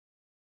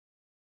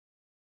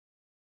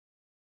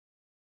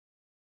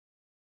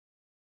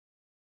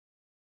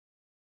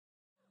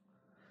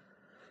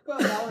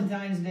Well,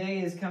 Valentine's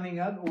Day is coming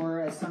up, or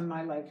as some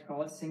might like to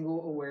call it,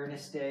 Single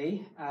Awareness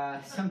Day.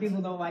 Some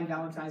people don't like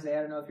Valentine's Day.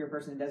 I don't know if you're a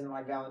person that doesn't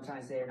like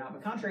Valentine's Day or not,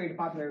 but contrary to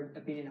popular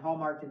opinion,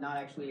 Hallmark did not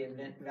actually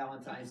invent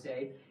Valentine's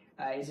Day.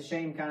 It's a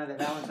shame kind of that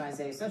Valentine's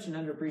Day is such an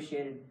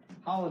underappreciated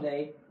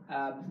holiday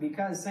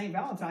because St.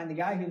 Valentine, the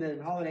guy who the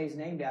holiday is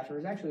named after,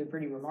 is actually a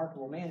pretty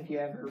remarkable man if you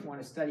ever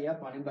want to study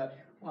up on him. But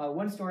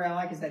one story I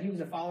like is that he was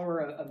a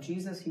follower of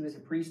Jesus. He was a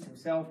priest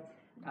himself.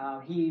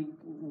 He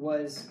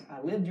was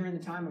lived during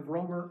the time of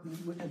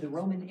the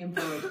Roman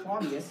Emperor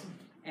Claudius,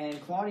 and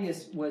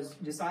Claudius was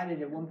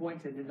decided at one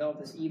point to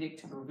develop this edict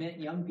to prevent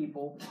young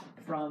people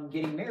from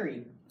getting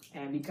married.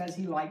 And because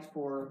he liked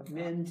for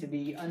men to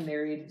be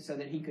unmarried so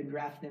that he could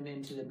draft them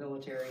into the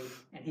military,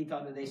 and he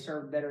thought that they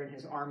served better in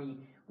his army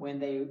when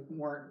they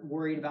weren't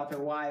worried about their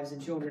wives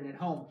and children at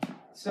home.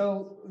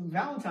 So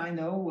Valentine,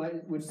 though,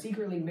 would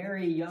secretly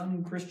marry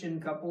young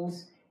Christian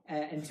couples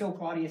until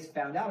Claudius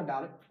found out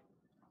about it,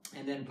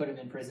 and then put him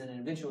in prison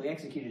and eventually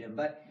executed him.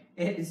 But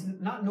it's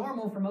not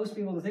normal for most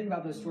people to think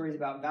about those stories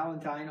about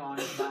Valentine on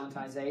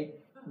Valentine's Day.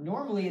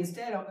 Normally,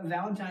 instead,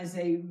 Valentine's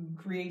Day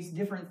creates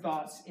different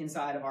thoughts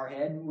inside of our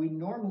head. We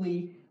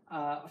normally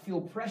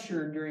feel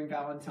pressured during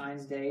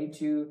Valentine's Day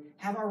to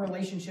have our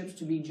relationships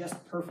to be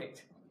just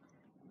perfect.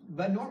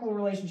 But normal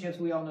relationships,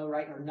 we all know,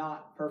 right, are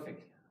not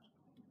perfect.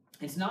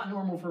 It's not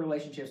normal for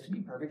relationships to be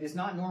perfect. It's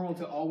not normal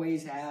to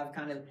always have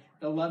kind of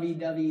the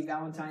lovey-dovey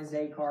Valentine's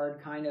Day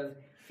card kind of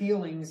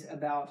feelings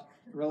about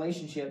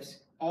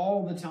relationships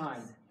all the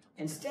time.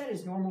 Instead,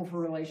 it's normal for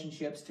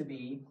relationships to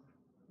be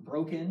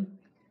broken,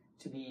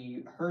 to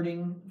be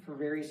hurting for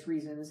various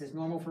reasons. It's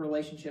normal for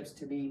relationships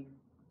to be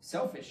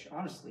selfish,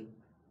 honestly.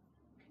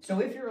 So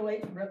if your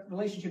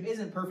relationship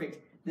isn't perfect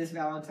this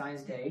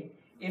Valentine's Day,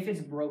 if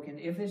it's broken,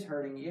 if it's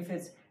hurting, if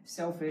it's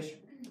selfish,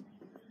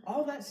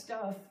 all that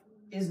stuff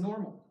is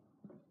normal.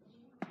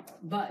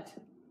 But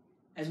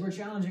as we're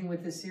challenging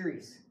with this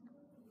series,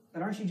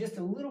 but aren't you just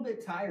a little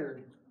bit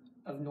tired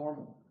of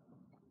normal?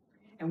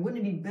 And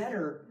wouldn't it be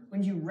better,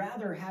 wouldn't you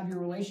rather have your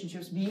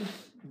relationships be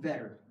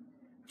better?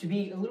 To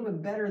be a little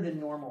bit better than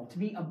normal, to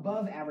be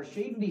above average,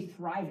 to even be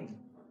thriving.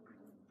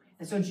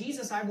 And so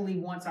Jesus, I believe,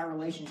 wants our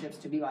relationships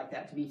to be like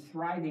that, to be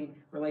thriving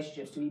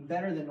relationships, to be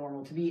better than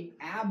normal, to be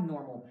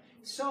abnormal.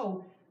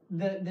 So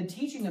the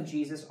teaching of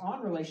Jesus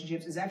on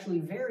relationships is actually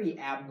very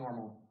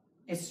abnormal.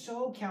 It's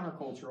so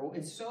countercultural.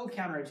 It's so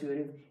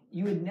counterintuitive.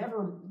 You would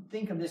never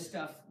think of this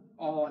stuff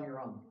all on your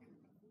own.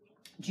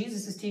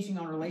 Jesus' teaching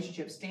on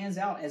relationships stands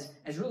out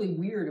as really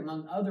weird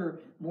among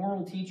other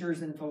moral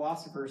teachers and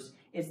philosophers.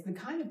 It's the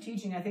kind of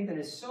teaching, I think, that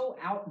is so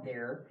out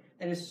there,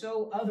 that is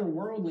so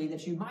otherworldly,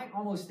 that you might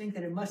almost think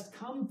that it must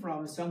come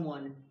from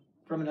someone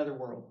from another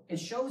world. It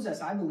shows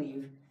us, I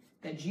believe,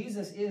 that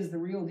Jesus is the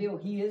real deal.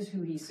 He is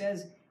who he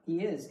says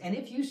he is. And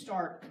if you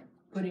start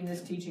putting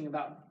this teaching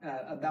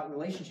about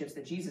relationships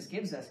that Jesus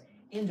gives us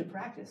into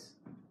practice,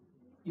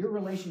 your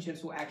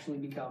relationships will actually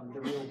become the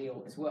real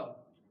deal as well.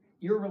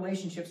 Your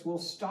relationships will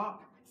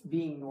stop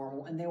being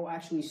normal, and they will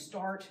actually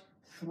start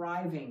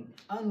thriving,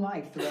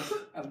 unlike the rest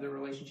of the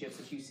relationships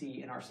that you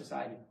see in our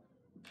society.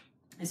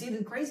 And see,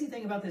 the crazy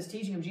thing about this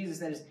teaching of Jesus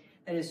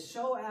that is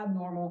so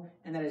abnormal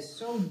and that is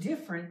so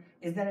different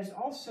is that it's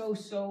also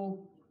so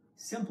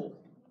simple.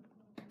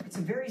 It's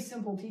a very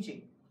simple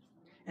teaching.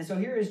 And so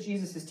here is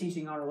Jesus'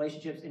 teaching on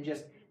relationships in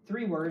just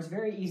 3 words,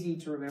 very easy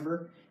to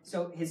remember.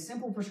 So his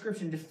simple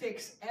prescription to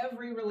fix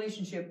every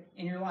relationship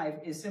in your life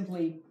is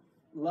simply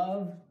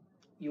love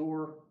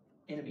your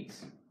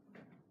enemies.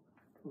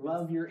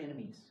 Love your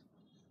enemies.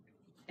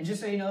 And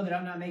just so you know that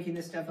I'm not making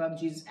this stuff up,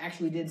 Jesus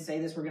actually did say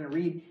this. We're going to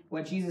read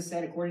what Jesus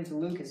said according to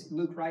Luke, as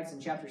Luke writes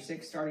in chapter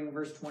 6, starting in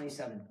verse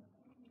 27.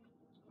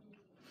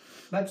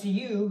 But to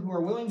you who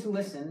are willing to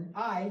listen,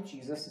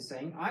 Jesus is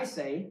saying, I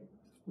say,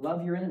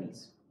 love your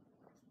enemies.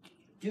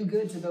 Do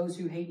good to those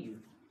who hate you.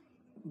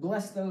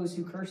 Bless those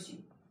who curse you.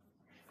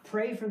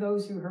 Pray for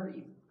those who hurt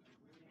you.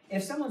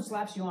 If someone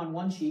slaps you on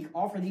one cheek,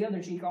 offer the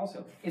other cheek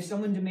also. If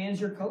someone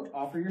demands your coat,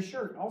 offer your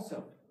shirt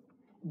also.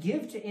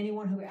 Give to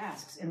anyone who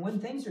asks, and when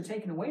things are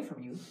taken away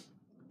from you,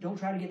 don't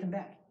try to get them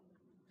back.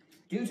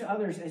 Do to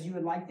others as you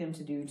would like them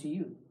to do to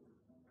you.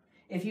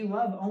 If you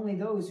love only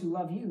those who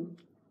love you,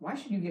 why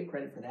should you get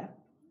credit for that?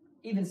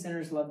 Even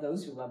sinners love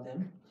those who love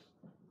them.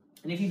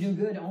 And if you do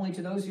good only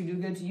to those who do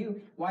good to you,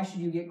 why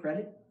should you get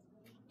credit?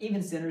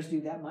 Even sinners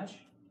do that much.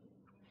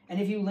 And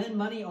if you lend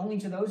money only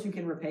to those who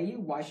can repay you,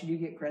 why should you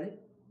get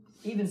credit?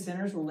 Even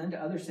sinners will lend to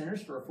other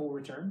sinners for a full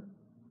return.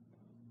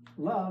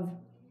 Love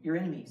your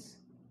enemies.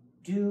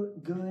 Do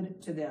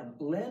good to them.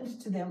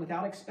 Lend to them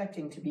without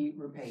expecting to be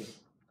repaid.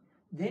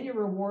 Then your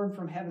reward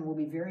from heaven will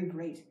be very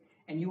great,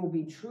 and you will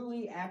be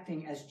truly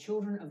acting as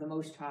children of the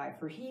Most High,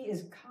 for he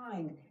is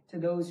kind to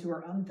those who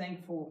are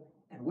unthankful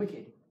and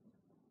wicked.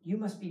 You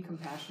must be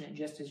compassionate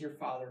just as your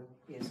Father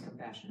is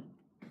compassionate.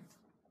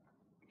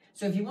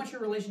 So if you want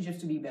your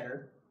relationships to be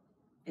better,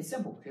 it's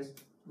simple.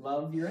 Just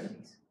love your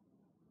enemies.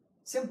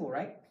 Simple,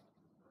 right?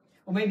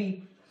 Well,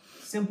 maybe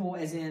simple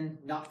as in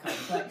not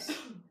complex.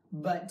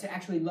 But to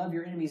actually love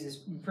your enemies is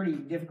pretty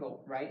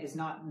difficult, right? It's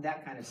not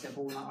that kind of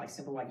simple, not like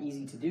simple, like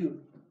easy to do.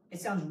 It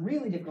sounds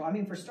really difficult. I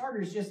mean, for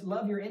starters, just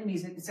love your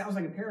enemies. It sounds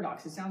like a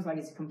paradox. It sounds like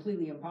it's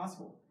completely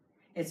impossible.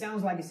 It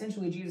sounds like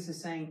essentially Jesus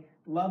is saying,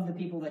 love the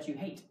people that you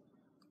hate.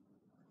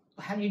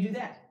 Well, how do you do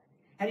that?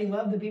 How do you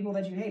love the people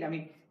that you hate? I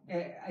mean,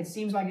 it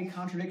seems like a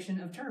contradiction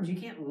of terms. You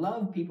can't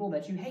love people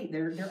that you hate.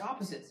 They're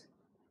opposites.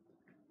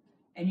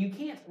 And you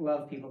can't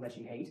love people that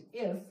you hate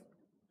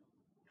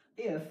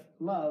if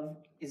love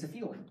is a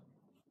feeling.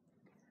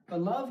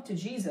 But love to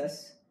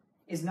Jesus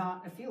is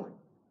not a feeling.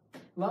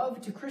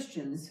 Love to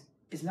Christians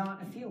is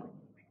not a feeling.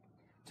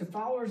 To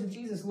followers of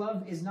Jesus,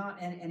 love is not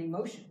an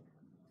emotion.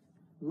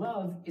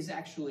 Love is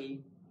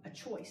actually a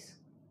choice.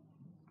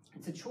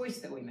 It's a choice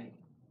that we make.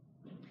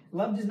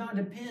 Love does not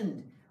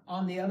depend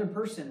on the other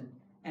person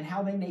and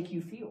how they make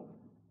you feel.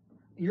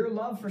 Your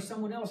love for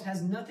someone else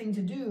has nothing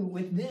to do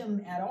with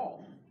them at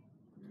all.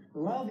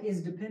 Love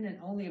is dependent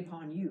only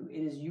upon you. It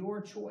is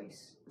your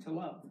choice to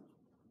love.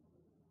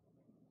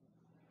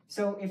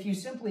 So if you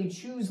simply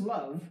choose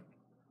love,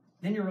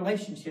 then your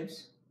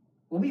relationships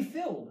will be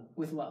filled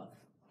with love.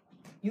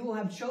 You will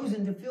have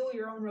chosen to fill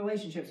your own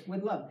relationships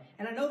with love.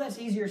 And I know that's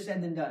easier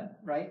said than done,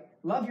 right?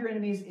 Love your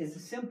enemies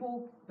is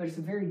simple, but it's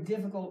a very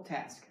difficult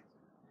task.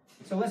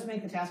 So let's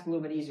make the task a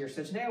little bit easier.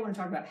 So today I want to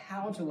talk about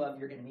how to love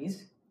your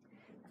enemies.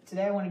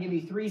 Today I want to give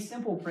you 3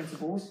 simple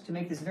principles to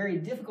make this very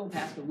difficult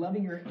task of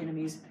loving your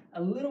enemies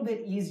a little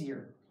bit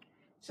easier.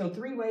 So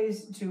 3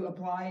 ways to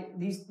apply,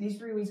 these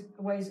 3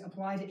 ways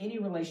apply to any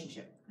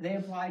relationship. They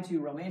apply to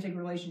romantic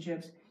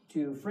relationships,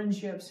 to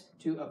friendships,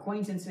 to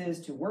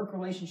acquaintances, to work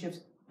relationships.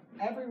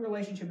 Every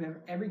relationship of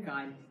every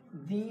kind,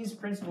 these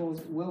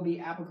principles will be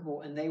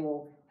applicable and they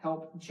will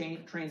help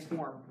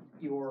transform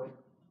your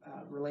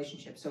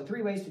relationship. So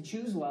 3 ways to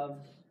choose love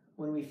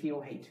when we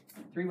feel hate.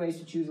 3 ways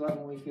to choose love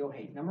when we feel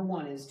hate. Number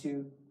 1 is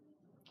to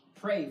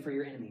pray for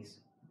your enemies.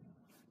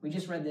 We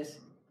just read this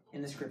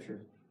in the scripture.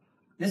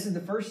 This is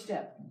the first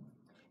step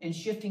in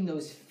shifting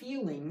those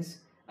feelings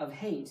of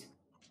hate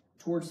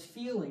towards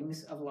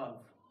feelings of love.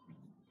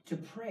 To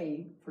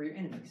pray for your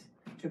enemies.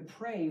 To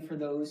pray for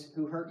those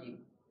who hurt you.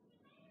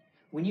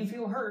 When you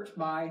feel hurt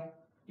by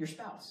your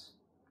spouse,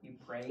 you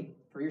pray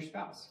for your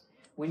spouse.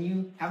 When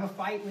you have a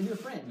fight with your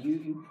friend,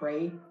 you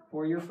pray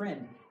for your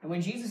friend. And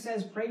when Jesus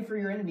says pray for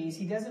your enemies,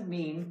 he doesn't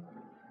mean,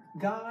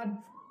 God,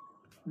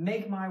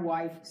 make my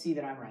wife see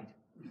that I'm right.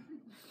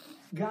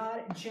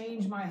 God,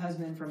 change my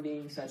husband from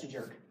being such a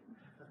jerk.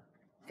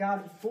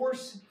 God,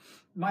 force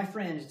my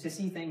friend to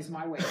see things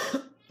my way.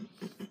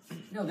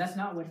 No, that's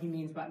not what he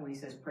means by when he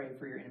says pray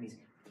for your enemies.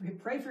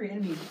 Pray for your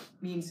enemies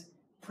means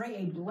pray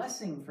a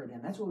blessing for them.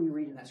 That's what we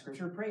read in that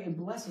scripture. Pray a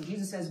blessing.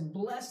 Jesus says,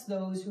 bless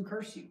those who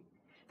curse you.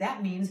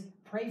 That means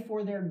pray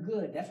for their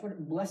good. That's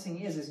what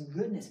blessing is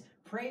goodness.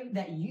 Pray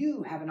that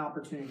you have an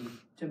opportunity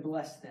to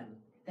bless them.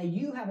 That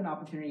you have an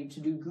opportunity to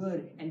do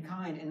good and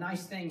kind and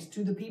nice things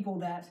to the people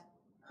that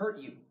hurt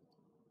you.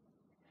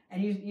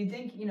 And you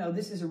think,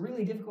 this is a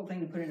really difficult thing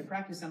to put into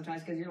practice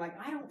sometimes because you're like,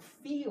 I don't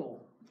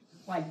feel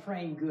like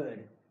praying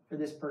good for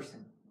this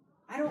person.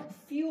 I don't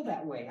feel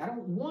that way. I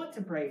don't want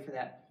to pray for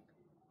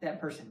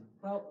that person.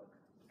 Well,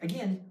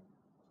 again,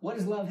 what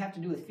does love have to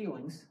do with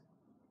feelings?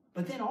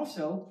 But then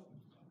also,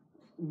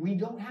 we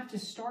don't have to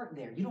start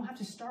there. You don't have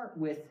to start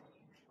with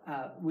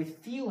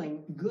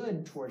feeling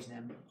good towards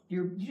them.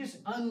 You just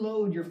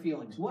unload your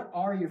feelings. What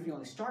are your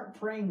feelings? Start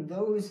praying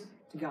those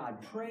to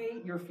God. Pray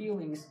your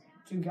feelings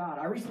to God.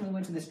 I recently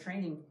went to this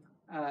training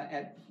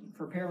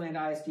for Pearland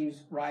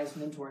ISD's RISE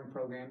mentoring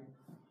program,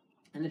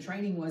 and the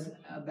training was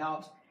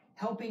about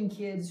helping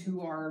kids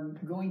who are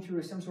going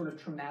through some sort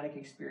of traumatic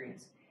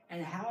experience.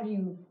 And how do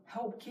you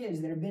help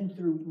kids that have been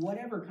through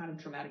whatever kind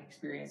of traumatic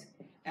experience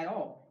at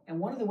all? And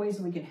one of the ways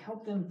that we can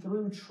help them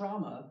through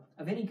trauma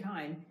of any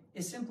kind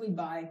is simply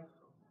by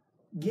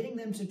getting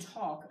them to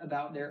talk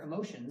about their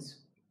emotions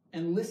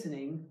and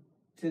listening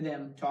to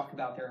them talk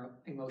about their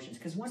emotions.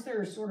 Because once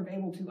they're sort of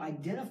able to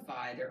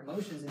identify their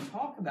emotions and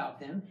talk about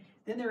them,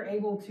 then they're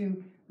able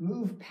to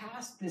move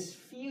past this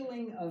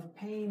feeling of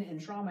pain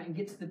and trauma and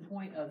get to the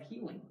point of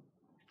healing.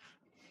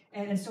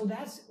 And so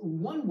that's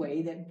one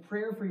way that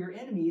prayer for your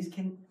enemies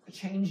can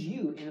change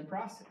you in the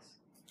process.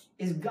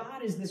 Is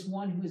God is this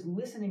one who is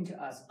listening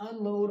to us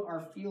unload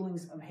our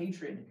feelings of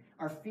hatred,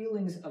 our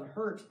feelings of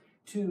hurt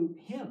to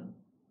him.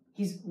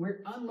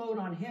 We're unload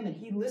on him and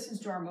he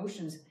listens to our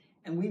emotions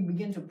and we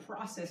begin to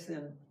process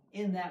them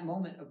in that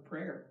moment of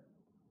prayer.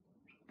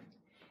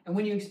 And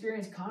when you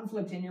experience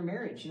conflict in your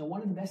marriage,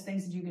 one of the best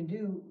things that you can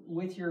do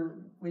with your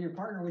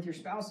partner, with your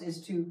spouse,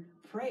 is to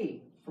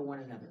pray for one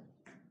another.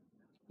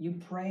 You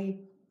pray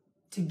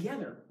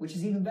together, which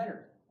is even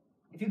better.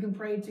 If you can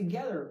pray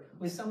together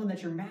with someone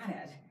that you're mad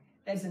at,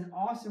 that's an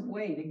awesome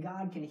way that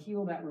God can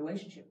heal that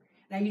relationship.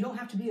 Now, you don't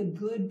have to be a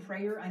good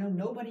prayer. I know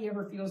nobody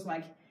ever feels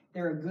like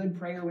they're a good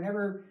prayer.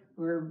 Whenever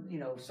we're,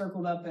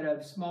 circled up at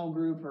a small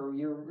group or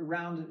you're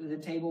around the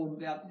table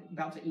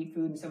about to eat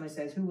food and somebody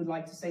says, who would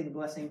like to say the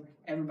blessing?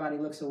 Everybody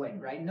looks away,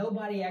 right?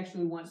 Nobody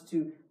actually wants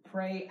to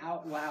pray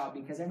out loud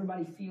because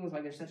everybody feels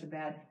like they're such a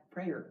bad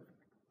prayer.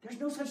 There's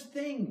no such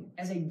thing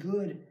as a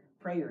good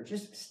prayer.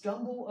 Just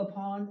stumble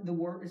upon the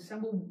word,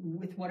 stumble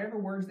with whatever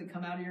words that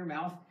come out of your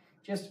mouth.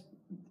 Just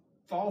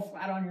fall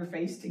flat on your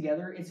face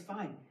together. It's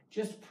fine.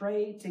 Just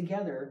pray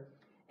together.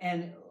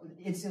 And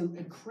it's a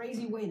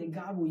crazy way that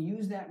God will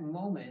use that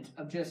moment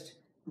of just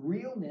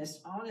realness,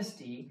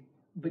 honesty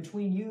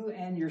between you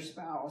and your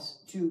spouse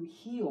to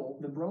heal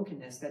the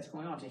brokenness that's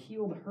going on, to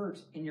heal the hurt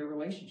in your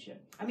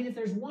relationship. I mean, if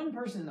there's one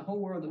person in the whole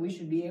world that we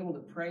should be able to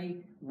pray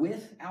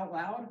with out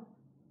loud,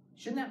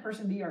 shouldn't that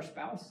person be our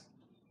spouse?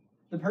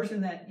 The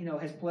person that,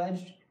 has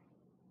pledged,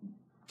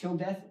 till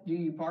death do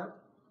you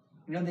part.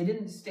 They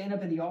didn't stand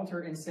up at the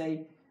altar and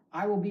say,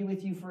 I will be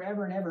with you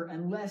forever and ever,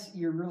 unless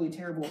you're really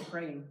terrible at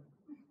praying.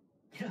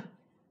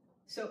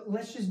 So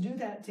let's just do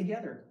that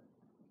together.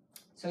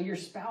 So your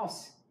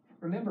spouse,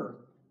 remember,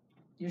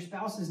 your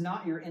spouse is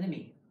not your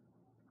enemy.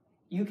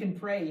 You can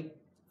pray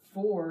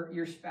for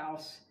your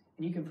spouse,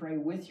 and you can pray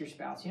with your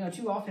spouse.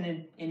 Too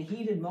often in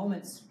heated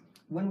moments,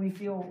 when we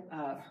feel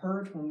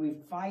hurt, when we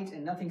fight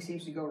and nothing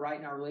seems to go right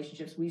in our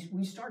relationships,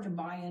 we start to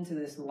buy into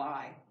this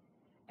lie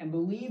and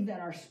believe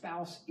that our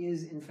spouse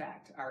is, in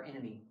fact, our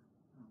enemy.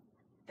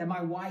 That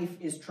my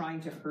wife is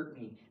trying to hurt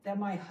me. That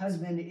my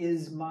husband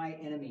is my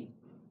enemy.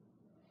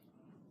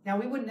 Now,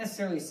 we wouldn't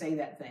necessarily say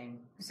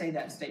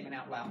that statement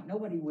out loud.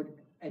 Nobody would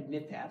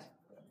admit that.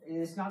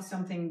 It's not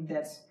something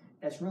that's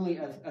really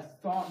a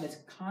thought that's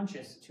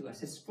conscious to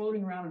us. It's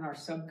floating around in our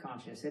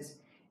subconscious.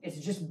 It's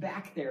just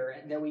back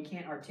there that we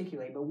can't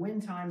articulate. But when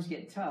times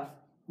get tough,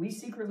 we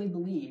secretly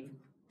believe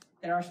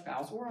that our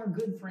spouse or our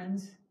good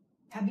friends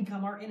have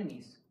become our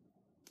enemies.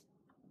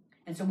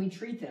 And so we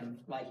treat them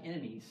like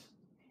enemies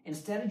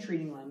instead of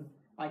treating them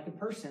like the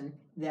person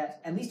that,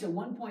 at least at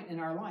one point in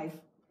our life,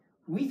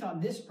 we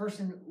thought this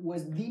person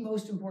was the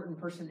most important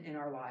person in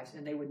our lives,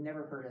 and they would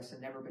never hurt us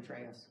and never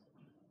betray us.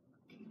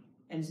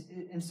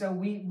 And so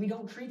we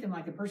don't treat them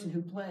like the person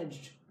who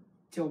pledged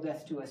till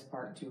death do us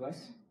part to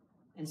us.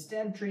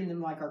 Instead of treating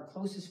them like our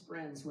closest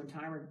friends when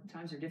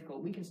times are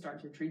difficult, we can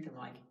start to treat them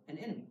like an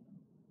enemy.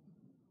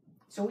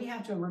 So we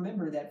have to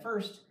remember that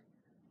first,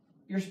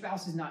 your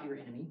spouse is not your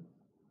enemy.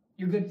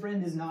 Your good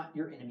friend is not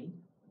your enemy.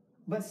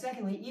 But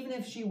secondly, even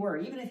if he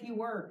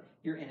were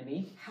your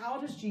enemy,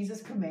 how does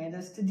Jesus command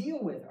us to deal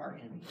with our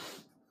enemies?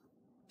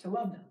 To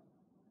love them.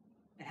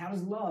 And how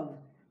does love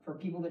for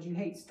people that you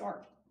hate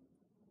start?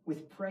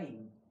 With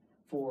praying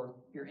for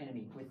your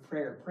enemy, with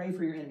prayer. Pray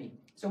for your enemy.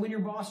 So when your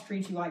boss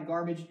treats you like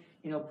garbage,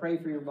 pray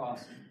for your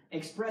boss.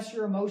 Express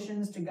your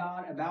emotions to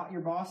God about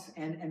your boss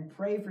and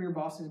pray for your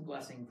boss's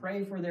blessing.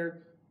 Pray for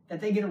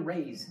that they get a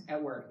raise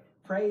at work.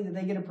 Pray that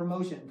they get a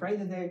promotion. Pray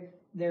that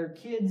their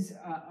kids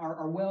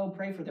are well.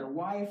 Pray for their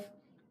wife.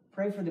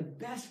 Pray for the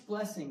best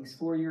blessings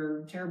for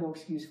your terrible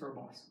excuse for a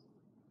boss.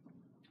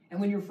 And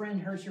when your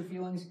friend hurts your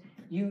feelings,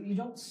 you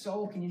don't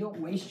sulk and you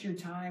don't waste your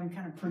time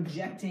kind of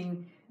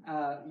projecting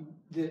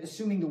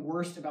assuming the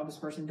worst about this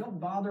person. Don't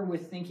bother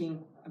with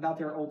thinking about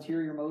their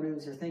ulterior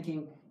motives or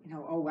thinking,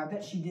 oh, I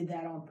bet she did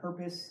that on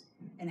purpose.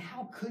 And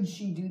how could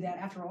she do that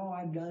after all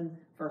I've done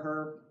for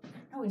her?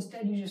 No,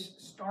 instead you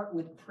just start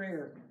with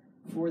prayer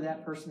for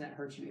that person that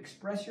hurts you.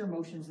 Express your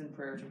emotions in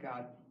prayer to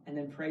God and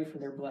then pray for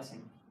their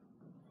blessing.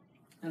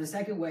 Now, the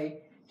second way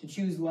to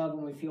choose love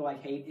when we feel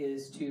like hate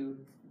is to,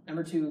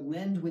 number 2,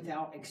 lend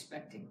without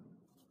expecting.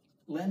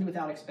 Lend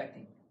without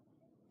expecting.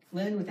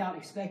 Lend without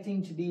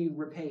expecting to be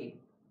repaid.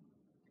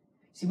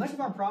 See, much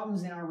of our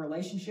problems in our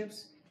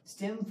relationships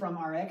stem from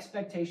our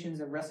expectations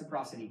of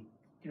reciprocity. Do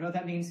you know what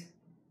that means?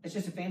 It's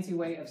just a fancy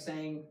way of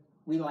saying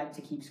we like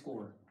to keep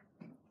score.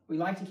 We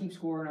like to keep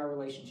score in our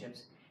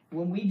relationships.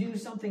 When we do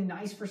something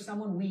nice for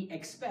someone, we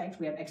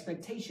have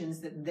expectations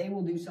that they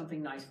will do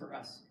something nice for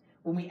us.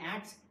 When we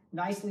act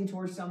nicely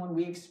towards someone,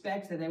 we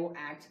expect that they will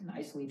act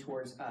nicely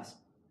towards us.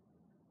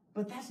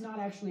 But that's not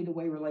actually the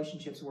way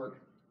relationships work.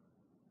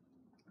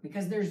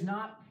 Because there's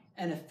not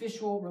an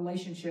official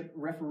relationship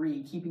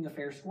referee keeping a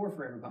fair score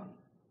for everybody.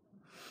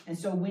 And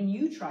so when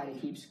you try to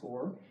keep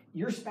score,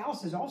 your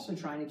spouse is also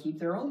trying to keep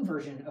their own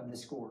version of the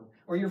score.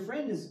 Or your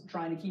friend is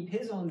trying to keep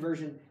his own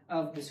version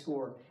of the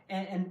score.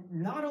 And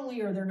not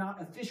only are there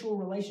not official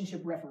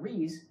relationship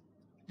referees,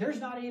 there's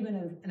not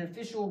even an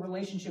official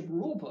relationship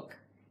rule book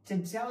to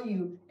tell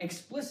you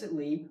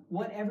explicitly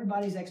what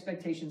everybody's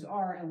expectations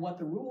are and what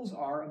the rules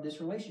are of this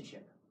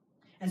relationship.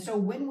 And so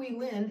when we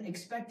lend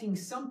expecting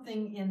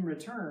something in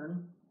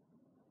return,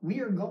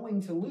 we are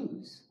going to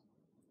lose.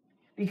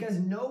 Because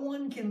no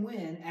one can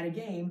win at a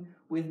game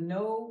with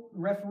no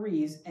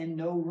referees and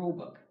no rule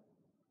book.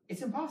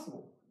 It's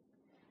impossible.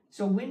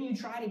 So when you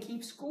try to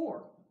keep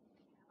score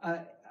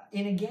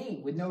in a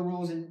game with no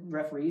rules and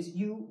referees,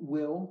 you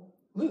will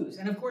lose.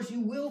 And of course, you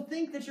will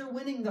think that you're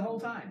winning the whole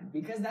time,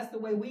 because that's the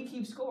way we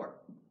keep score.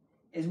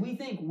 Is we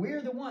think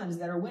we're the ones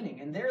that are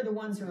winning and they're the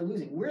ones who are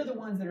losing. We're the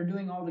ones that are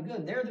doing all the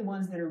good. They're the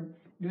ones that are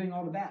doing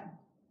all the bad.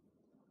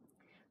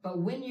 But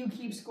when you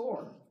keep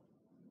score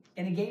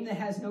in a game that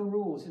has no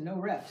rules and no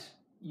refs,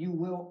 you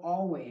will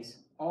always,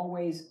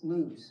 always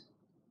lose.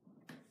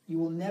 You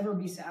will never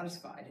be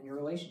satisfied in your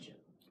relationship.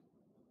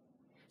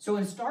 So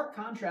in stark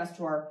contrast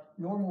to our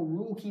normal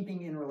rule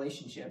keeping in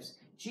relationships,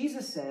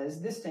 Jesus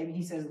says this statement,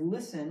 he says,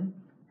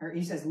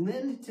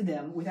 lend to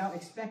them without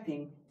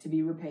expecting to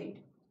be repaid.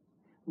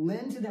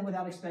 Lend to them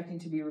without expecting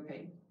to be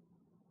repaid.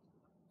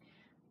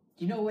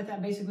 Do you know what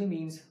that basically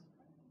means?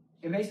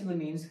 It basically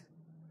means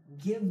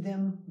give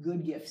them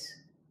good gifts.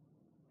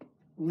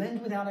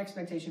 Lend without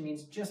expectation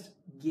means just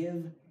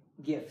give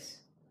gifts.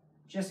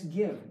 Just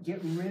give.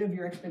 Get rid of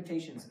your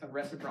expectations of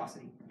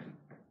reciprocity.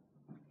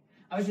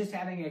 I was just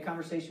having a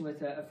conversation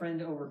with a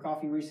friend over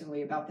coffee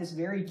recently about this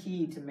very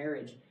key to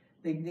marriage.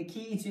 The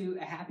key to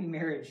a happy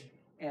marriage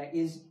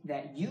is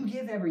that you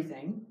give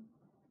everything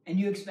and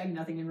you expect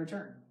nothing in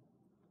return.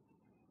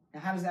 Now,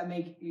 how does that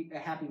make a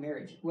happy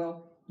marriage?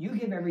 Well, you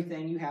give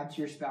everything you have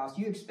to your spouse.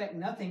 You expect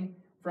nothing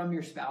from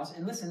your spouse.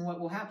 And listen, what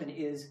will happen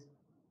is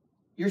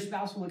your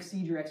spouse will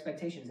exceed your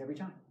expectations every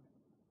time.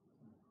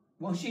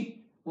 Won't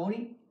she? Won't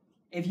he?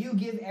 If you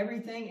give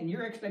everything and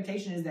your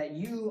expectation is that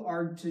you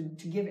are to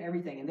give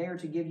everything and they are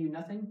to give you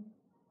nothing,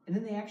 and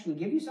then they actually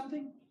give you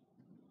something,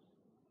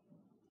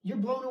 you're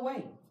blown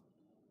away.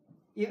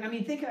 I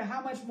mean, think of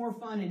how much more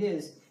fun it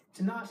is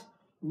to not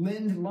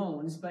lend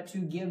loans, but to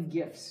give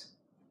gifts.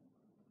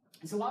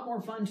 It's a lot more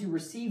fun to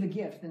receive a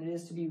gift than it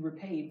is to be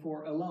repaid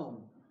for a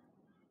loan.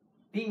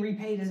 Being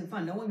repaid isn't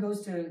fun. No one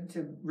goes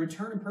to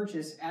return a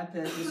purchase at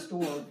the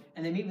store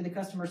and they meet with the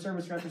customer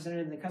service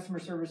representative, and the customer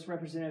service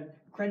representative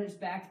credits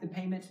back the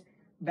payment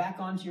back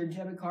onto your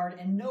debit card,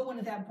 and no one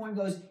at that point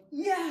goes,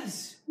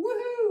 yes,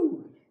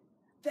 woohoo,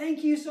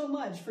 thank you so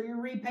much for your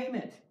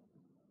repayment.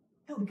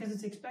 No, because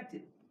it's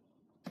expected.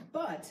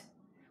 But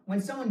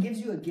when someone gives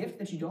you a gift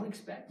that you don't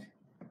expect,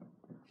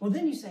 well,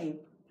 then you say,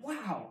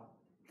 wow,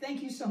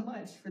 thank you so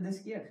much for this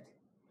gift.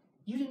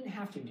 You didn't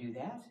have to do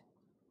that.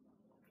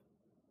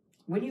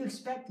 When you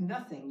expect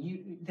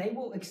nothing, they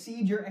will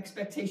exceed your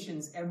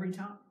expectations every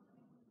time.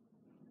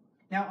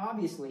 Now,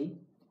 obviously,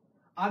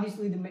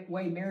 the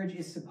way marriage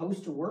is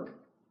supposed to work,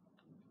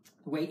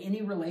 the way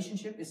any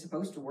relationship is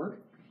supposed to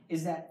work,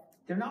 is that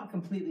they're not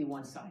completely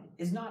one-sided.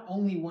 It's not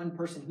only one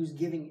person who's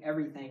giving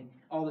everything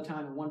all the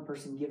time and one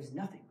person gives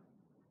nothing.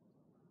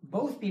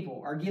 Both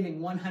people are giving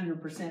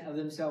 100% of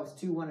themselves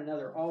to one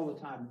another all the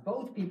time.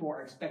 Both people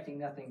are expecting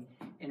nothing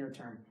in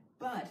return.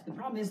 But the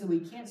problem is that we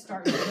can't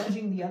start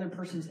judging the other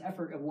person's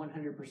effort of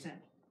 100%.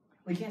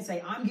 We can't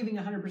say, I'm giving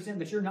 100%,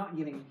 but you're not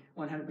giving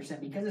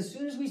 100%. Because as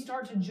soon as we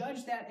start to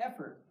judge that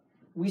effort,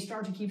 we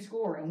start to keep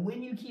score. And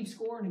when you keep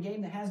score in a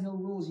game that has no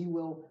rules, you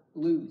will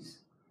lose.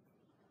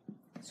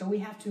 So we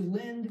have to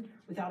lend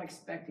without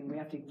expecting. We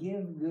have to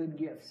give good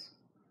gifts.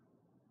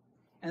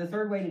 And the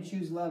third way to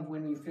choose love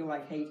when you feel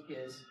like hate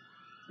is,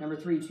 number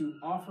 3, to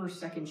offer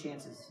second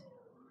chances.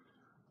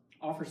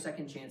 Offer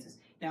second chances.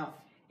 Now,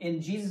 in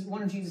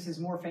one of Jesus'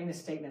 more famous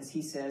statements,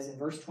 he says in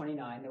verse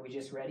 29 that we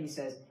just read, he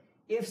says,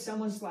 if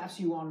someone slaps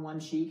you on one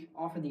cheek,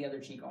 offer the other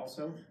cheek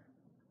also.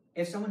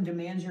 If someone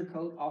demands your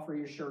coat, offer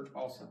your shirt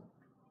also.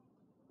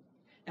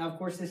 Now, of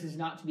course, this is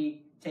not to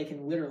be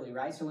taken literally,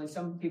 right? So when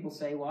some people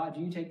say, well, do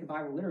you take the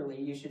Bible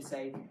literally? You should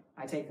say,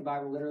 I take the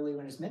Bible literally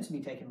when it's meant to be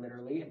taken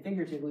literally, and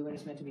figuratively when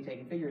it's meant to be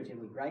taken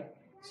figuratively, right?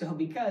 So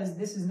because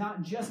this is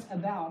not just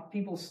about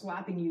people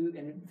slapping you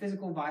in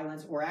physical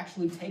violence or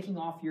actually taking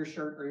off your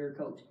shirt or your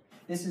coat.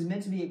 This is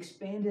meant to be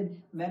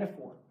expanded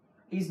metaphor.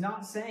 He's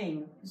not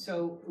saying,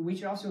 so we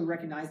should also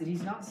recognize that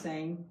he's not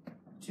saying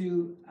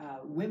to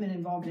women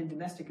involved in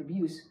domestic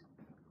abuse,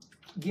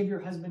 give your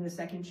husband a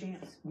second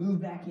chance.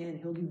 Move back in.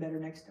 He'll do better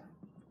next time.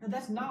 Now,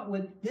 that's not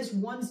what, this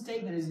one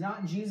statement is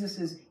not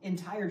Jesus'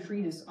 entire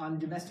treatise on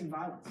domestic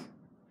violence.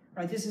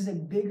 Right? This is a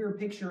bigger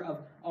picture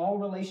of all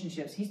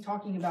relationships. He's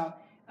talking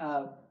about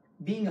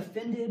being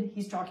offended.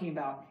 He's talking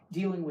about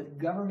dealing with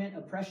government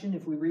oppression,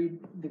 if we read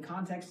the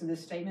context of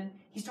this statement.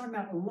 He's talking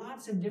about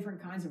lots of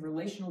different kinds of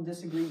relational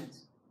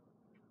disagreements.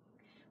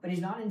 But he's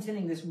not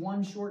intending this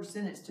one short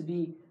sentence to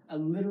be a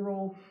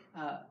literal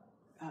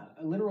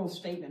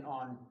statement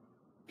on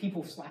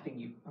people slapping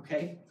you,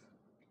 okay?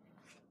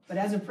 But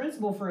as a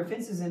principle for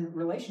offenses in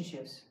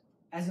relationships,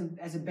 as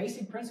a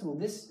basic principle,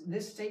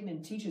 this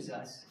statement teaches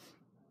us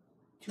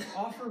to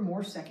offer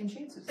more second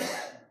chances.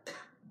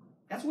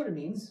 That's what it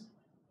means.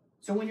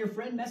 So when your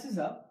friend messes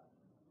up,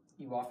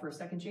 you offer a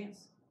second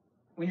chance.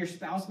 When your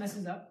spouse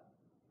messes up,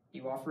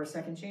 you offer a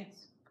second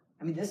chance.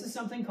 I mean, this is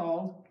something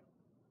called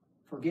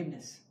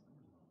forgiveness.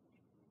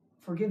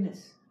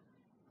 Forgiveness.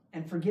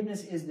 And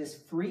forgiveness is this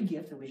free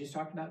gift that we just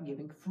talked about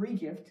giving, free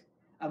gift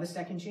of a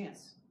second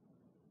chance.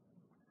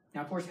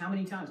 Now, of course, how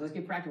many times? Let's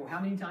get practical. How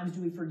many times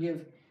do we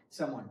forgive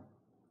someone?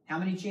 How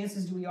many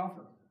chances do we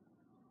offer?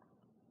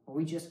 Well,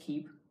 we just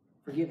keep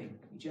forgiving.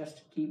 We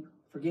just keep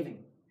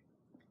forgiving.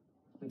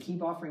 We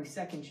keep offering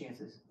second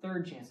chances,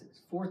 third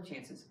chances, fourth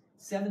chances,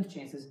 seventh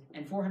chances,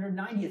 and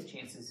 490th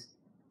chances,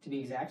 to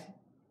be exact.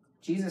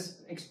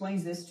 Jesus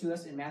explains this to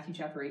us in Matthew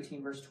chapter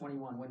 18, verse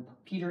 21, when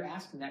Peter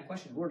asked him that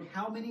question, Lord,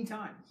 how many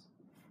times?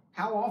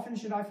 How often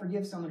should I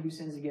forgive someone who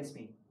sins against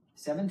me?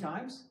 7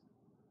 times?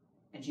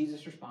 And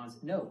Jesus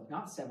responds, no,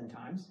 not 7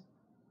 times,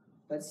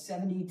 but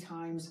 70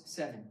 times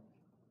 7.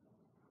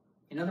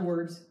 In other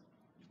words,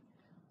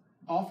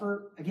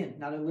 Offer, again,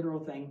 not a literal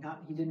thing.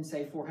 He didn't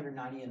say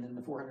 490 and then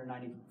the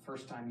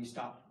 491st time you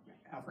stop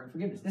offering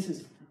forgiveness. This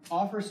is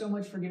offer so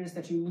much forgiveness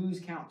that you lose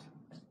count.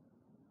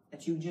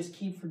 That you just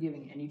keep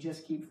forgiving and you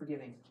just keep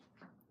forgiving.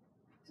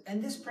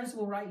 And this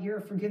principle right here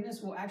of forgiveness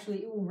will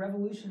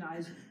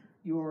revolutionize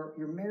your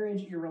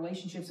marriage, your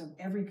relationships of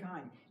every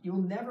kind.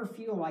 You'll never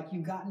feel like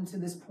you've gotten to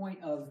this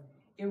point of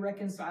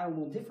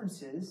irreconcilable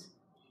differences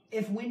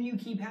if when you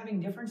keep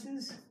having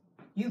differences,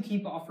 you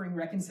keep offering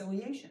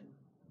reconciliation.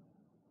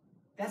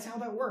 That's how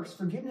that works.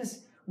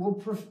 Forgiveness will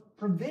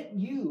prevent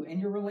you and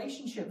your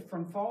relationship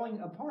from falling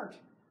apart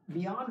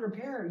beyond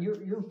repair.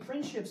 Your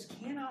friendships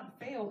cannot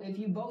fail if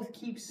you both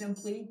keep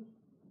simply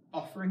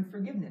offering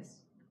forgiveness,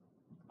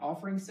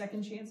 offering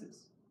second chances.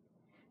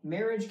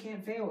 Marriage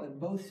can't fail if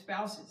both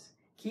spouses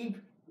keep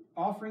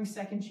offering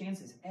second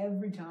chances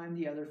every time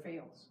the other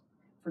fails.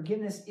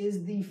 Forgiveness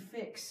is the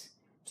fix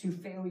to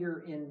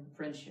failure in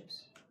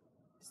friendships.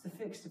 It's the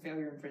fix to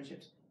failure in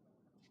friendships.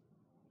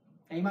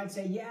 And you might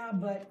say, yeah,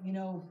 but,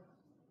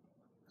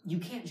 you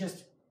can't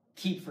just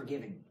keep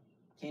forgiving,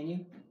 can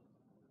you?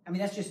 I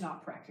mean, that's just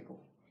not practical.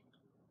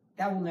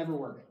 That will never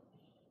work.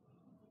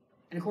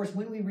 And of course,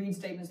 when we read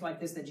statements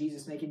like this that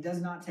Jesus makes, it does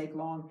not take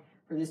long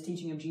for this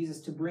teaching of Jesus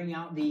to bring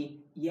out the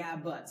yeah,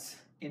 buts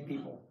in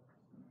people.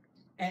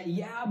 And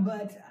yeah,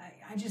 but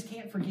I just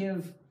can't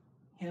forgive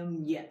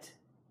him yet.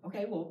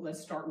 Okay, well, let's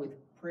start with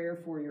prayer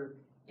for your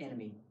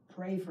enemy.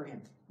 Pray for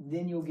him.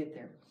 Then you'll get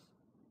there.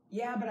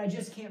 Yeah, but I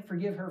just can't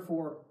forgive her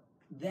for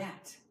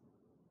that.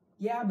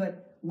 Yeah,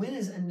 but when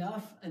is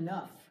enough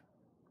enough?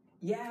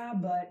 Yeah,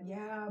 but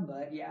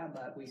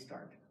we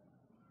start.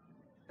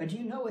 But do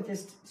you know what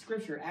this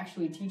scripture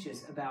actually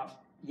teaches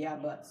about yeah,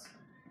 buts?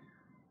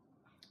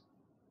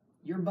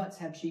 Your butts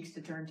have cheeks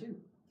to turn to.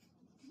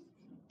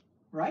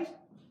 Right?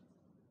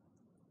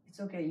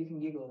 It's okay, you can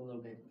giggle a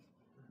little bit.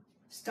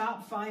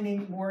 Stop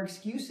finding more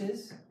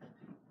excuses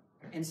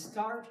and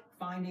start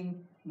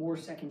finding more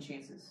second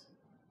chances.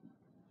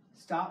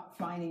 Stop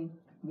finding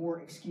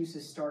more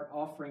excuses, start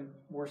offering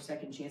more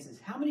second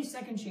chances. How many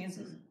second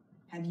chances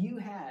have you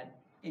had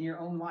in your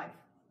own life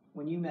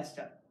when you messed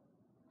up?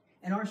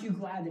 And aren't you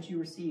glad that you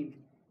received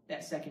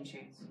that second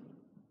chance?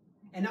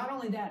 And not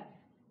only that,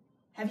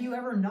 have you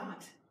ever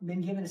not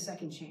been given a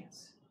second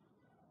chance?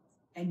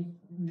 And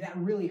that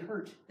really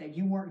hurt that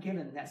you weren't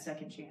given that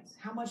second chance.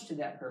 How much did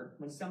that hurt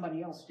when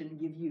somebody else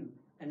didn't give you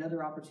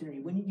another opportunity?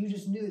 When you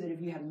just knew that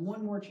if you had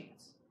one more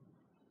chance,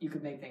 you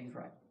could make things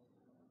right.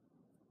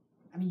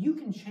 I mean, you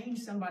can change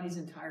somebody's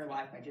entire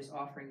life by just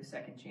offering a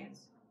second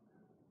chance.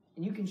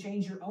 And you can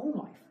change your own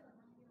life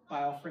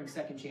by offering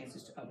second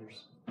chances to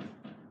others.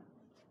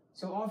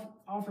 So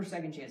offer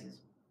second chances.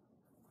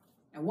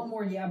 And one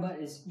more yeah,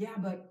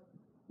 but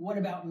what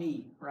about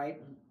me, right?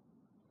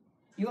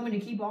 You want me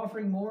to keep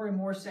offering more and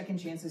more second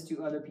chances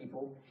to other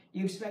people.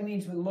 You expect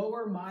me to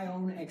lower my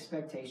own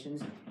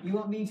expectations. You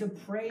want me to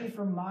pray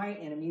for my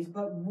enemies.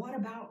 But what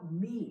about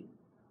me?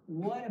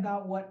 What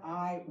about what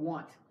I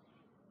want?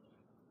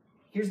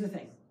 Here's the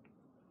thing.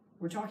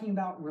 We're talking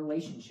about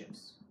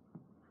relationships.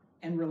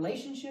 And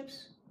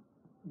relationships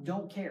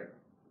don't care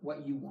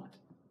what you want.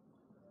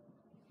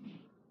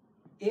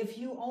 If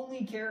you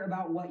only care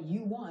about what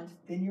you want,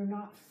 then you're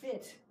not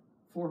fit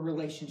for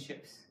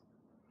relationships.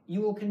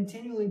 You will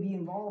continually be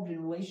involved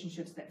in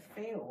relationships that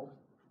fail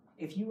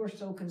if you are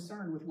so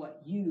concerned with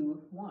what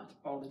you want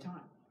all the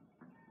time.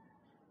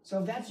 So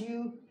if that's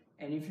you,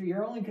 and if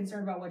you're only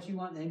concerned about what you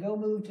want, then go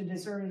move to a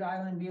deserted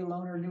island, be a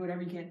loner, do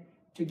whatever you can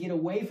to get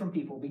away from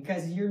people,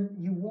 because you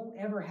won't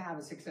ever have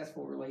a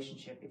successful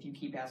relationship if you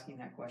keep asking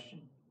that question.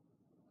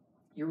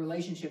 Your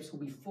relationships will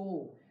be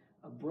full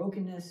of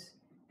brokenness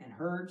and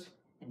hurt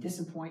and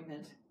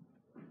disappointment,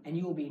 and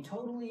you will be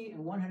totally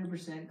and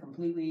 100%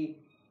 completely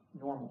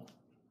normal.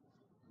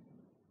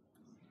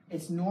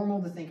 It's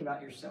normal to think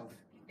about yourself.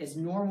 It's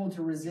normal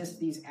to resist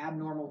these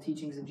abnormal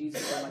teachings of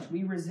Jesus so much.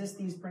 We resist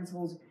these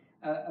principles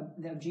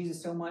of Jesus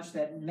so much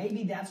that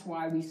maybe that's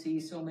why we see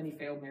so many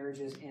failed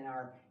marriages in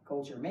our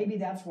culture. Maybe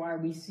that's why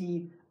we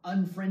see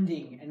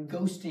unfriending and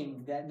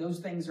ghosting, that those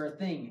things are a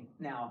thing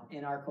now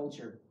in our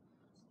culture.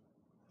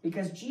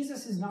 Because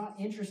Jesus is not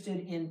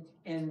interested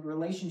in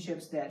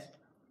relationships that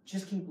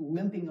just keep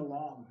limping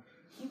along.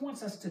 He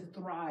wants us to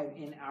thrive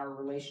in our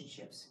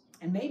relationships.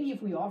 And maybe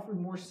if we offered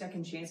more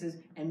second chances,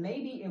 and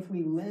maybe if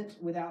we lent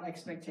without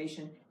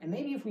expectation, and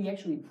maybe if we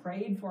actually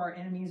prayed for our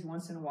enemies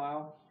once in a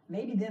while,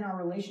 maybe then our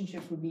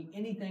relationships would be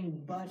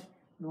anything but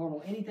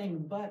normal,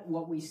 anything but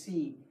what we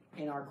see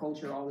in our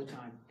culture all the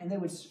time. And they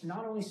would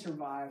not only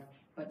survive,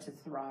 but to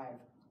thrive.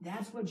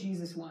 That's what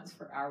Jesus wants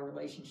for our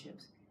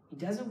relationships. He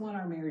doesn't want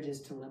our marriages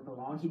to limp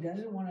along. He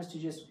doesn't want us to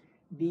just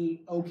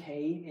be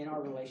okay in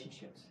our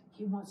relationships.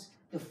 He wants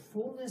the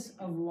fullness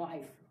of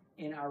life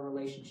in our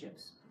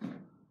relationships.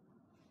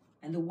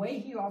 And the way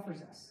he offers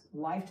us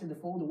life to the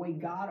full, the way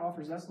God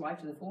offers us life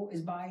to the full,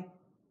 is by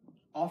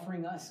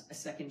offering us a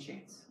second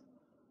chance.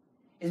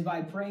 Is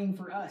by praying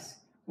for us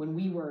when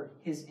we were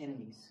his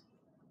enemies.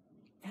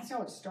 That's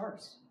how it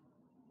starts.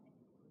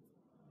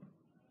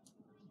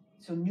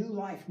 So new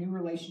life, new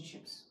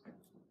relationships.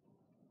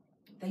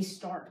 They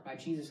start by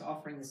Jesus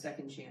offering the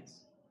second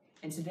chance.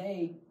 And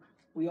today,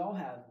 we all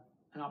have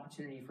an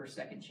opportunity for a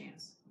second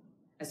chance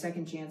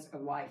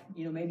of life.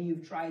 Maybe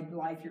you've tried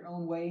life your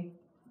own way.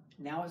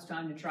 Now it's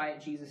time to try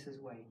it Jesus'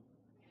 way.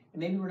 And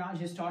maybe we're not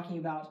just talking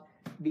about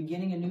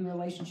beginning a new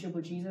relationship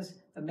with Jesus,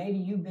 but maybe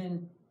you've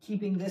been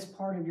keeping this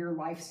part of your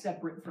life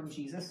separate from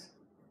Jesus,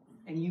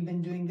 and you've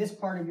been doing this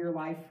part of your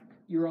life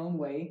your own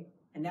way,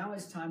 and now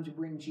it's time to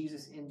bring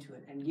Jesus into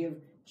it and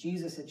give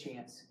Jesus a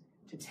chance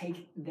to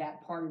take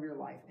that part of your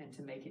life and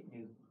to make it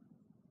new.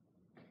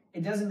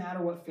 It doesn't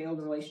matter what failed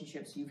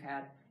relationships you've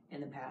had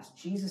in the past.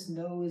 Jesus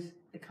knows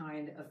the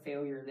kind of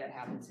failure that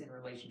happens in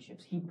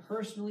relationships. He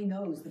personally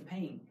knows the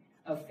pain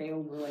of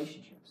failed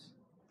relationships.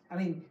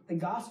 The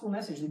gospel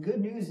message, the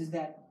good news is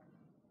that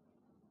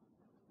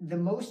the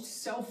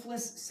most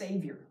selfless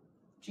Savior,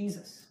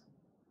 Jesus,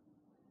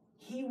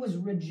 he was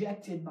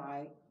rejected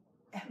by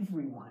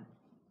everyone.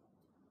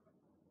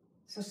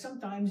 So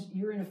sometimes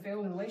you're in a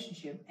failed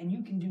relationship and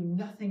you can do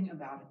nothing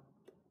about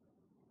it.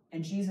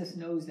 And Jesus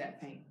knows that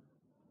pain.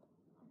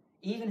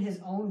 Even his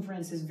own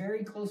friends, his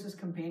very closest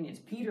companions.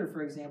 Peter,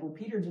 for example,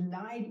 Peter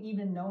denied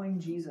even knowing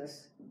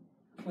Jesus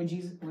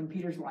when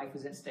Peter's life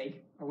was at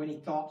stake, or when he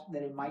thought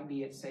that it might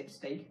be at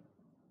stake.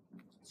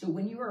 So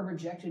when you are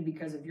rejected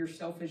because of your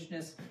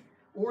selfishness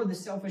or the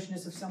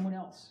selfishness of someone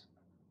else,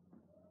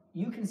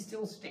 you can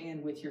still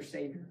stand with your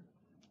Savior,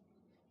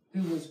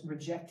 who was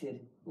rejected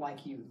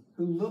like you,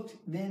 who looked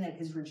then at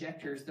his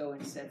rejectors, though,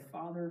 and said,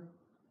 Father,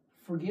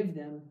 forgive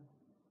them.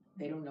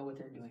 They don't know what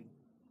they're doing.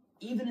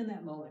 Even in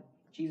that moment,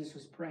 Jesus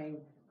was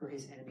praying for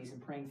his enemies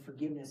and praying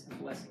forgiveness and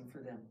blessing for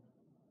them.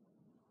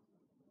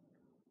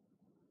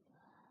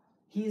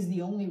 He is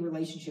the only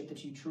relationship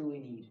that you truly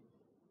need.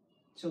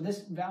 So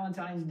this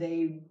Valentine's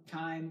Day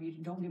time, you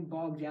don't get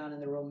bogged down in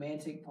the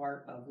romantic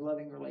part of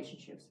loving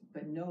relationships,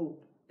 but know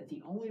that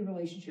the only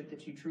relationship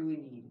that you truly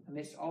need,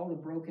 amidst all the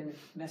broken,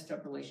 messed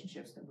up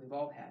relationships that we've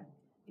all had,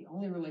 the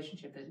only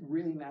relationship that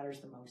really matters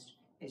the most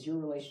is your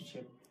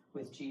relationship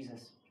with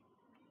Jesus.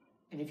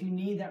 And if you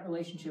need that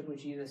relationship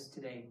with Jesus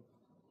today,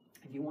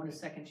 if you want a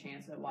second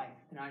chance at life,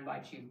 then I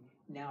invite you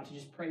now to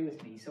just pray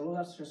with me. So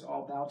let's just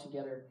all bow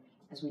together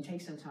as we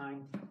take some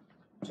time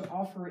to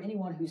offer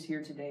anyone who's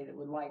here today that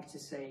would like to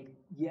say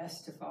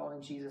yes to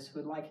following Jesus, who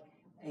would like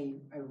a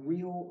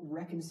real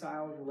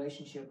reconciled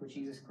relationship with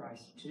Jesus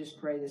Christ, to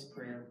just pray this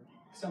prayer,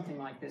 something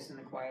like this in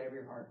the quiet of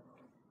your heart.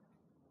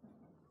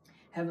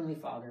 Heavenly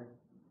Father,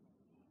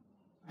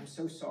 I'm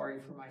so sorry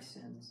for my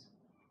sins.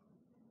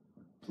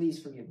 Please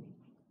forgive me.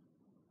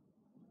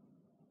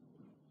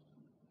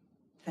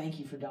 Thank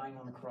you for dying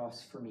on the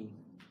cross for me.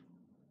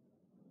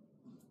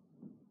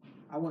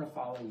 I want to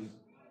follow you.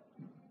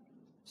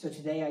 So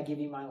today I give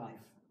you my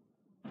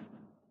life.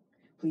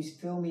 Please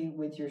fill me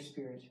with your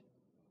Spirit.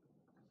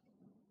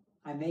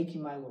 I make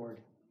you my Lord.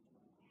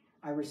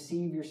 I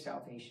receive your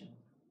salvation.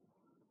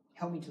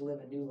 Help me to live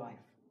a new life.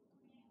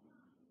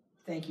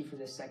 Thank you for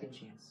this second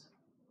chance.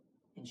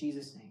 In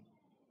Jesus' name.